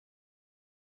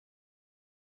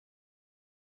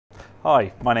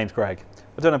Hi, my name's Greg.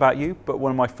 I don't know about you, but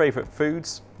one of my favourite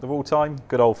foods of all time,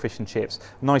 good old fish and chips.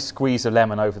 Nice squeeze of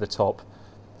lemon over the top.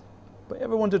 But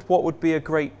ever wondered what would be a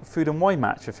great food and wine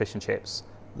match for fish and chips?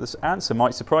 This answer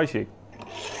might surprise you.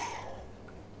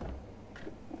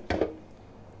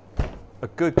 A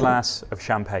good glass of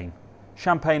champagne.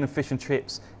 Champagne and fish and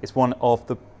chips is one of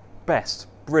the best,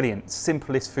 brilliant,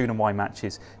 simplest food and wine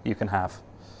matches you can have.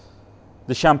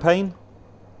 The champagne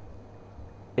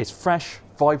is fresh,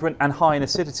 vibrant and high in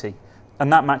acidity,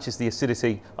 and that matches the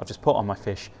acidity I've just put on my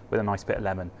fish with a nice bit of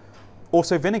lemon.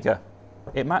 Also vinegar,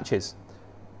 it matches.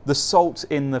 The salt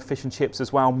in the fish and chips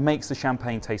as well makes the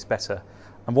champagne taste better,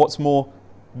 and what's more,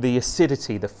 the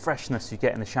acidity, the freshness you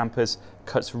get in the champers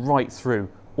cuts right through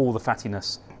all the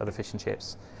fattiness of the fish and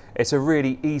chips. It's a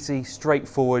really easy,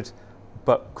 straightforward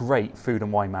but great food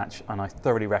and wine match, and I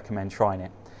thoroughly recommend trying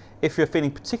it. If you're feeling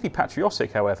particularly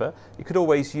patriotic, however, you could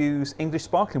always use English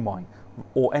sparkling wine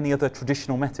or any other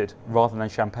traditional method rather than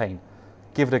champagne.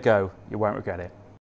 Give it a go, you won't regret it.